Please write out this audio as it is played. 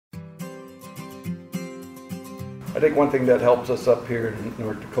I think one thing that helps us up here in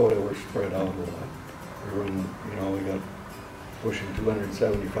North Dakota, we're spread out a lot. We're in, we got pushing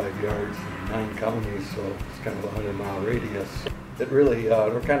 275 yards in 9 counties, so it's kind of a 100-mile radius. It really,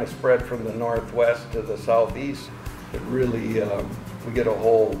 we're kind of spread from the northwest to the southeast. It really, we get a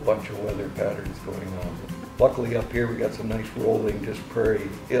whole bunch of weather patterns going on. Luckily up here we got some nice rolling just prairie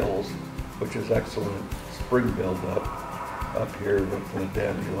hills, which is excellent spring buildup up here with the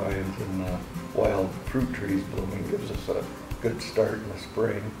dandelions and wild fruit trees blooming. Gives us a good start in the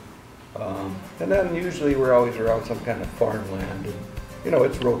spring. And then usually we're always around some kind of farmland, and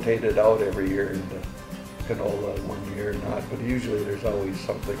it's rotated out every year into canola one year, not, but usually there's always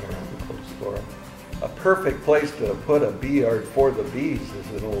something around the close farm. A perfect place to put a bee yard for the bees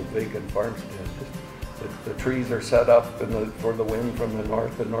is an old vacant farmstead. The trees are set up for the wind from the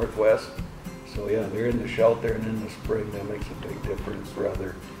north and northwest. So yeah, they're in the shelter, and in the spring that makes a big difference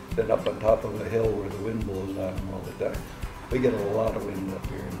rather than up on top of a hill where the wind blows on them all the time. We get a lot of wind up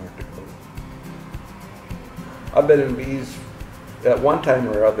here in North Dakota. I've been in bees at one time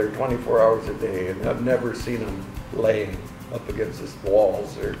or other 24 hours a day, and I've never seen them laying up against the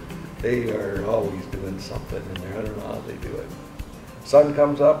walls. They are always doing something in there. I don't know how they do it. Sun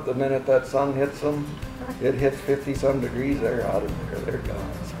comes up, the minute that sun hits them, it hits 50-some degrees, they're out of there, they're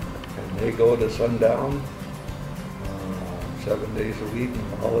gone. And they go to sundown 7 days a week,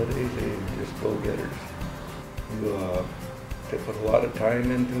 and the holidays, they just go-getters. They put a lot of time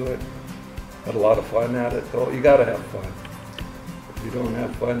into it, had a lot of fun at it though. You gotta have fun. If you don't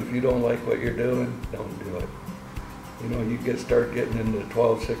have fun, if you don't like what you're doing, don't do it. You start getting into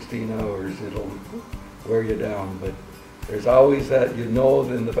 12, 16 hours, it'll wear you down, but there's always that,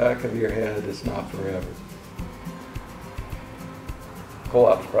 in the back of your head, it's not forever.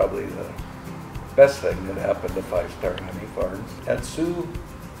 Co-op's probably the best thing that happened to 5-star honey farms. At Sioux,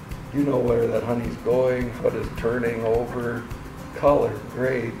 you know where that honey's going, what is turning over, color,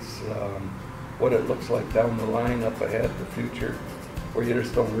 grades, what it looks like down the line, up ahead, the future, where you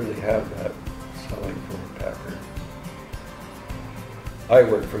just don't really have that selling from a packer. I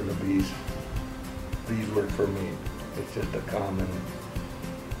work for the bees. Bees work for me. It's just a common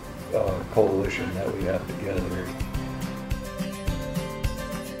coalition that we have together.